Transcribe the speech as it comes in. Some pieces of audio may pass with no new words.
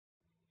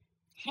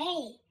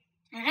Hey,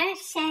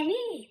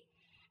 salut!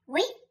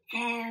 Oui, j'ai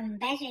une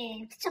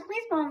petite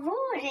surprise pour vous.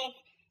 J'ai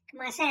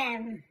commencé à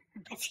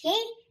pratiquer,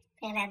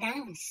 faire la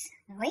danse.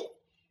 Oui.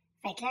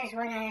 Fait que là,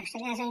 j'étais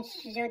dans un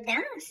studio de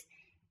danse.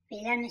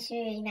 Puis là, monsieur,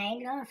 il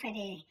m'aide, là, on fait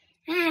des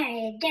 1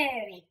 et 2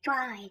 et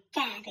 3 et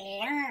 4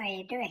 et 1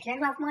 et 2. Fait que là, je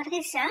vais vous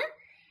montrer ça.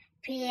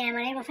 Puis, à un moment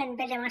donné, je vais faire une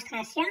belle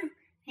démonstration.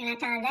 En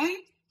attendant,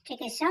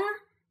 checkez ça.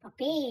 Pas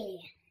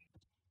pire.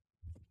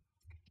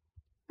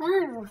 Bon,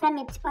 je vous fais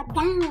mes petits pas de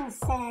danse.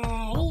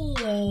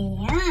 Et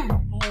 1,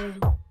 et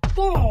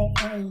 2,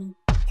 et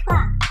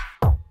 3,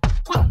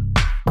 4,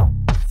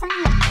 5,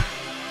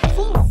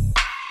 6,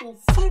 et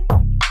 7,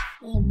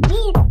 et 8,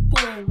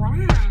 et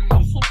voilà,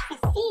 c'est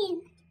facile.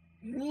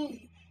 Mais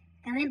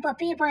quand même pas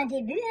pire pour un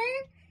début,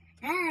 hein?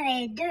 1,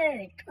 et 2,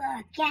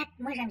 3, 4,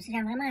 moi j'aime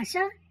vraiment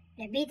ça.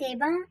 Le beat est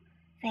bon,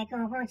 fait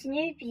qu'on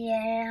continue, puis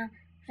je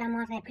vous en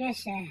montrerai plus quand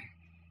ça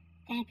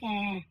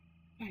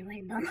va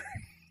être bon.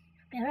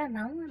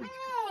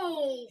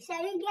 Hey!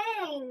 Salut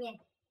gang!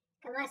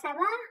 Comment ça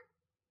va?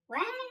 Ouais?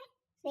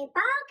 C'est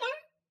Pâques, hein?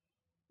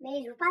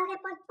 Mais je vous parlerai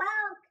pas de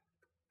Pâques.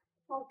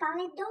 On va vous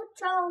parler d'autre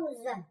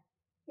chose.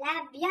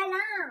 La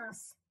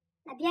violence.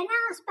 La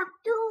violence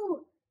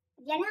partout.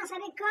 La violence à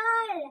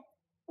l'école,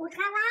 au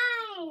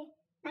travail,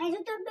 dans les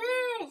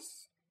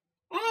autobus.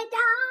 Et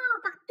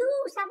dehors,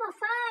 partout, ça va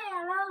faire,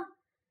 là.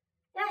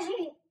 Là,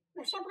 je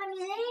me suis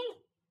improvisé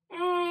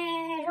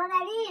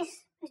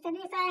journaliste. J'étais allé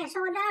faire un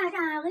sondage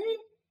dans la rue.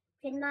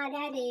 J'ai demandé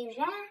à des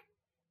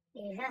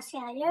gens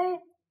sérieux,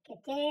 qui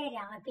étaient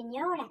leur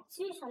opinion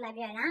là-dessus, sur la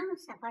violence.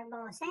 Ça n'a pas le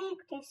bon sens.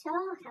 Écoutez ça,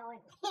 ça va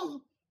être...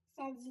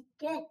 ça dit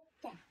tout.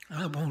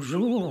 Ah,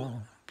 bonjour.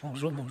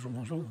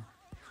 Bonjour.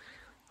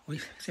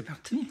 Oui, c'est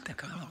parti,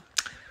 d'accord.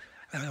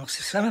 Alors,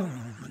 c'est ça, on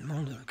me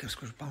demande qu'est-ce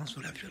que je pense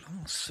de la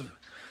violence.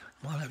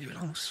 Moi, la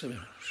violence,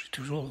 j'ai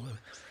toujours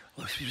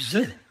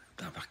refusé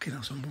d'embarquer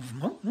dans ce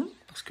mouvement, hein,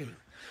 parce que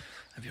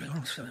la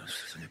violence,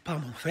 ce n'est pas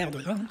mon fer de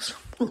lance.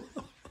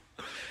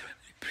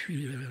 Et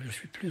puis, je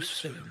suis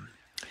plus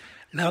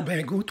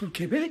l'arbingo tout le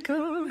Québec,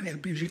 hein,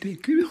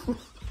 LGBTQ.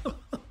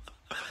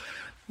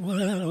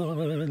 Voilà,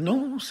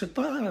 non, c'est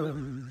pas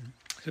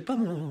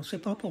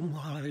pour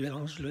moi la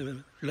violence.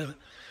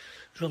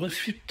 Je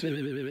refute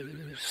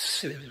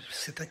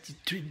cette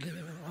attitude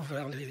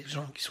envers les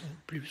gens qui sont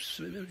plus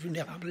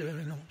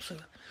vulnérables. Non, ça,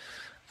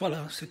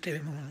 voilà,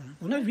 c'était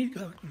mon avis que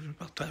je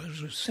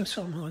partage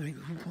sincèrement avec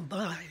vous.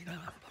 Bye.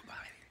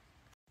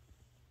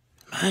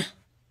 Hein?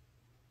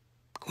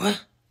 Quoi?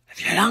 La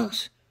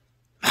violence?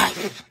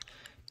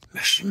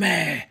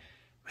 Mais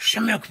je suis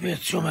jamais occupé de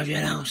ça, ma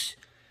violence.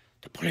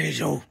 C'est pour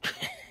les autres.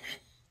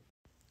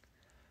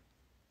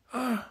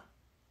 Ah,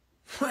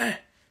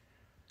 ouais,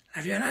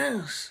 la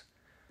violence.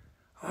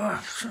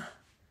 Ah,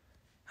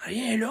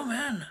 rien là,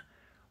 man.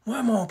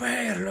 Moi, mon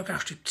père, là, quand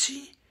j'étais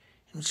petit,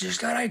 il me disait, si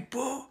t'arrêtes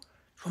pas,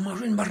 tu vas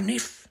manger une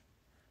mornif.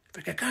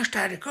 Fait que quand j'étais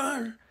à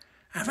l'école,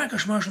 avant que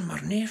je mange une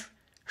mornif,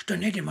 je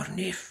donnais des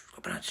mornifs.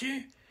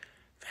 Comprends-tu?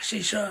 Fait que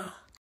c'est ça.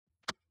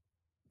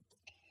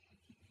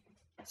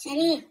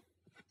 Salut!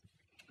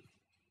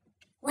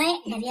 Ouais,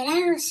 la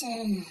violence,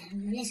 vous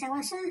voulez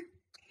savoir ça?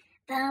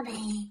 Bon, je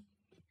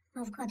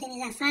vais vous conter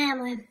les affaires,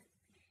 moi.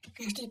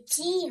 Quand j'étais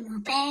petit,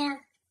 mon père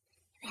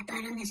avait pas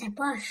la langue dans sa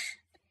poche.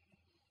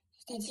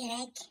 J'étais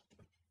direct.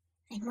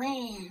 Fait que moi,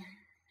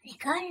 à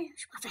l'école, je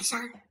suis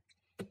professeur.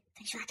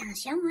 Fait que je fais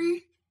attention, hein.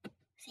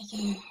 Fait que,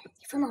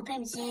 des fois, mon père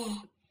me disait,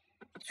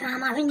 tu vas en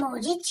manger une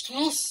maudite, tu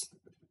crisses.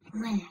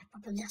 Moi, je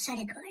peux pas dire ça à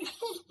l'école.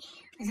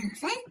 Aux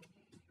enfants.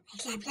 Fait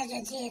que, à la place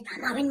de dire, tu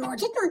vas en manger une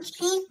maudite, mon petit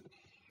crime.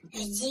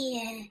 Je dis,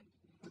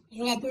 je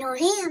voulais te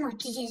nourrir, mon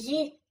petit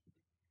Jésus.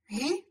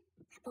 Hein?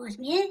 Ça passe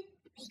mieux,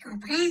 mais il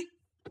comprend. Il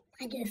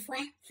comprend 2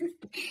 fois.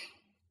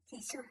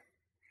 C'est ça.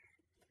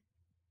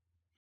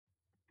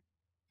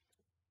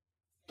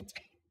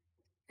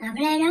 En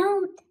voilà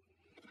l'autre.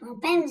 Mon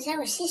père me disait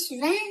aussi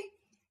souvent,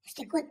 je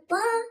t'écoute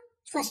pas,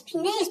 tu vas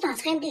spiner, c'est ton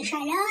frère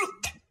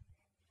d'échalote.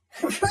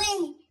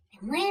 Oui,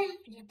 mais moi,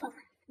 je l'ai pas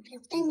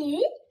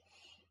retenu.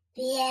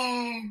 Puis,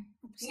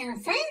 aux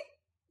petits-enfants,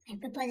 on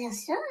peut pas dire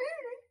ça, hein?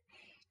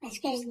 Parce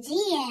que je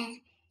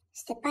dis,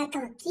 si t'es pas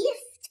attentif,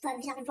 tu vas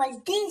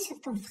virevolter sur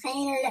ton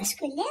frêle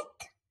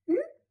squelette.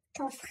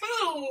 Ton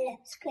frêle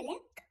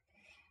squelette.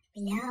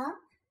 Puis là,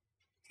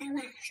 ça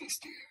marche à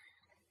cette heure.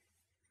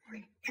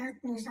 Ouais, entre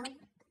nous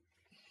autres.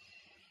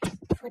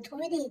 Il faut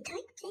trouver des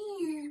trucs, tu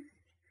sais.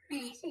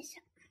 Mais c'est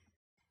ça.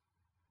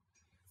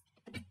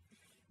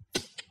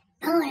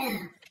 Bon, là,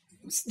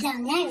 une petite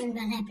dernière, je vais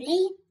me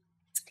rappeler.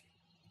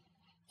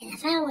 Il y a une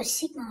affaire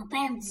aussi que mon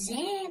père me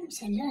disait,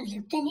 celle-là, je l'ai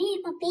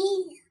obtenue, pas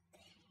pire.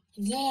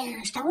 Il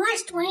disait, je t'envoie,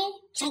 toi,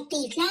 check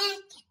tes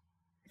claques.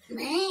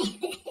 Ouais,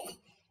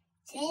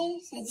 tu sais,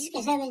 ça dit ce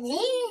que ça veut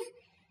dire.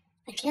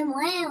 Fait que là,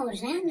 moi, aux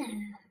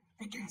jeunes,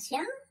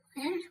 attention,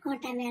 hein, je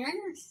compte la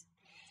violence.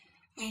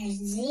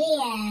 Je dis,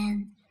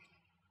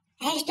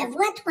 hey, je te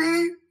vois, toi,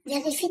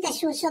 vérifie ta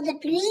chaussure de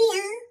pluie,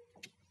 hein.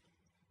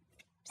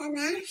 Ça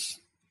marche.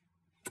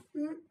 Ça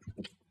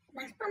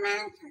marche pas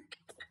mal, ça.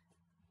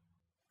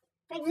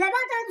 Fait que vous avez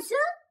entendu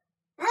ça?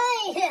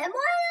 Hey,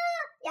 moi,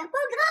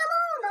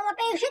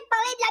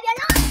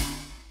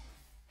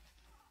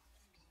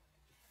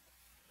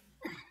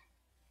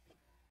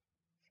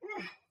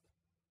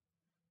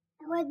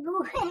 pas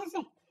debout.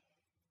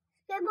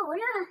 C'est beau,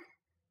 là.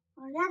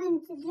 On regarde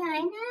une petite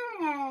gêne,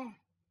 hein?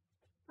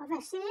 Pas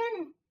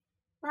facile.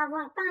 On va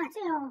avoir pensé,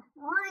 on va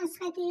avoir une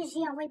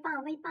stratégie. On va y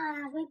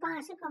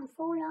penser comme il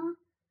faut, là.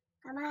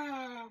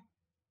 Comment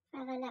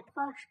faire une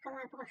approche, comment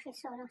approcher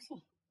ça, là.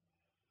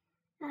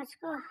 En tout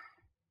cas,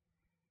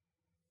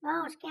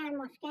 bon, on se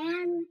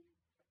calme.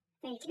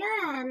 Fait que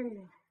là,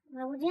 je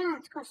vais vous dire,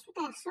 en tout cas, suite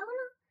à ça,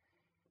 là,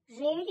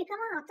 j'ai eu des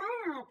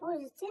commentaires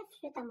positifs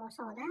suite à mon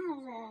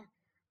sondage.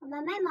 On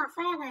m'a même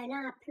offert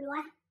un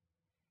emploi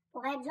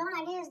pour être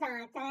journaliste dans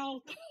la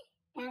tête.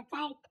 Dans la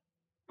tête.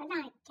 Pas dans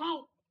la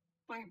tête.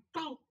 Dans la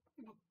tête.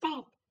 Dans la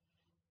tête.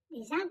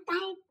 Des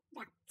entêtes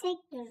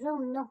d'articles de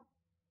journaux.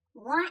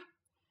 Ouais.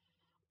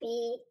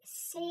 Puis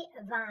c'est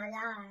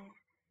vendeur.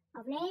 On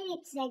va vous donner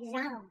des petits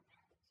exemples.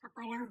 Ça sera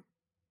pas long.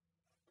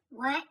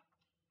 Ouais.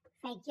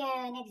 Fait que,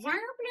 un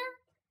exemple, là,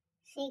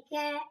 c'est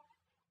que,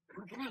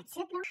 en grand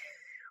titre, là,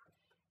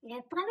 le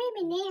premier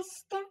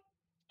ministre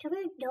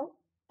Trudeau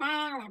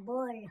perd la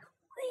boule.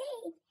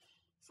 Oui!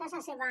 Ça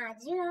s'est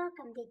vendu, là,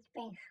 comme des petits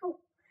pains chauds.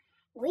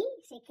 Oui,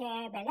 c'est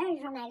que, ben là, le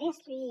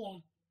journaliste, lui,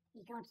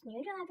 il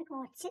continue, là, avec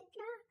mon titre,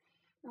 là.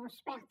 Mon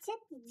super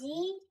titre, il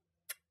dit,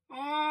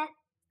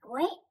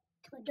 oui,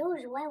 Trudeau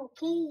jouait au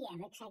quai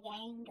avec sa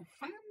gang de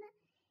femmes,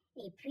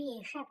 et puis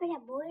il échappait la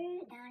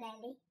boule dans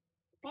l'allée.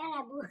 Il perd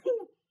la boule.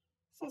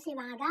 Ça, c'est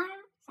vendeur.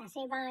 Ça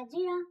s'est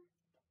vendu, là.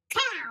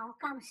 Pow!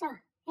 Comme ça.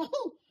 Hé hé!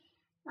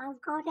 On va vous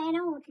compter un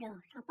autre, là.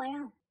 Je sens pas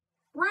long.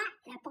 Ouais,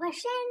 la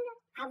prochaine,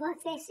 elle va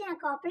fesser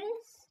encore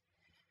plus.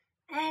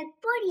 Un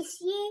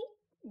policier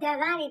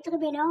devant les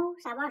tribunaux,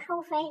 ça va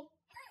chauffer.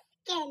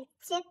 Quel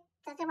titre!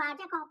 Ça s'est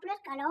vendu encore plus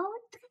que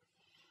l'autre.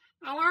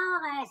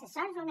 Alors, c'est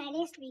ça, le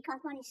journaliste, lui,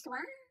 compte mon histoire.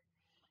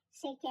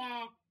 C'est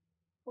que,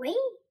 oui,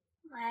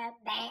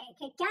 ben,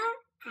 quelqu'un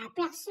a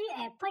aperçu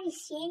un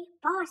policier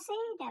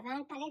passer devant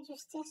le palais de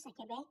justice à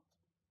Québec.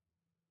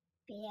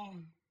 Puis,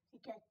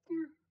 c'est tout.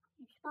 Non,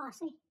 il est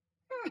passé.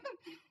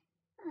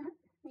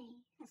 Mais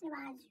ça s'est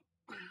vendu.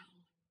 Bye.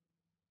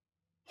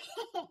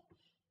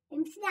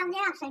 Une petite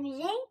dernière pour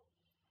s'amuser.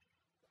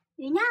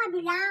 Une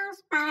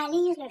ambulance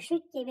paralyse le CHU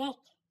de Québec.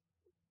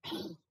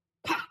 Puis,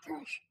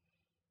 patouche.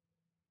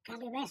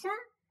 Regardez bien ça.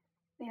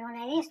 Le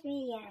journaliste,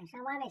 lui,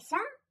 s'en va avec ça.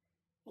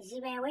 Il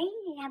dit, ben oui,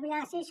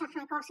 l'ambulancier cherche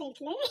encore ses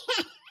clés.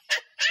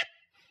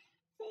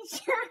 C'est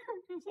ça.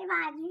 Ça s'est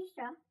vendu,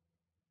 ça.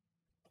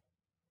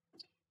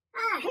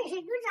 Ah, j'ai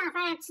le goût d'en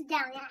faire une petite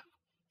dernière.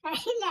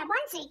 La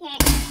bonne, c'est que...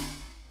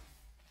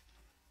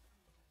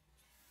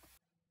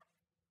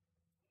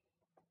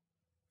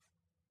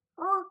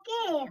 OK,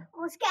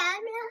 on se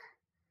calme, là.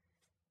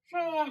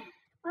 J'ai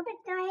pas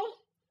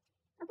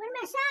de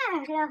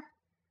message, là.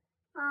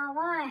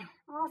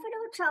 On fait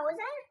d'autres choses,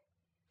 hein?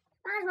 Je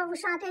pense que je vais vous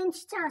chanter une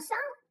petite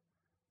chanson.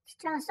 Une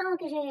petite chanson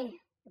que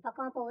j'ai pas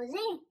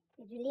composée.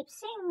 C'est du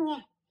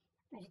lip-sync.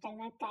 J'ai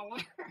tellement de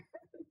talent.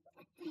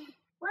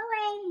 Oui,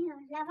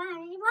 je l'avais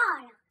allé voir,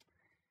 là.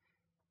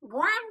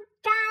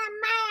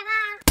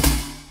 Guantanamera!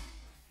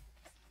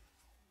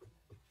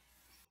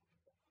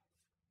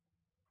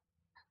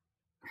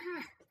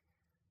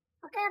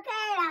 OK,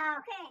 là,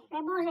 OK.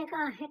 C'est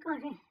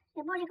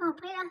bon, j'ai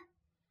compris, là.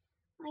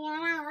 On va y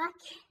aller en rock.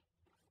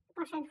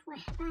 Prochaine fois.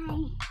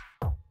 Bye.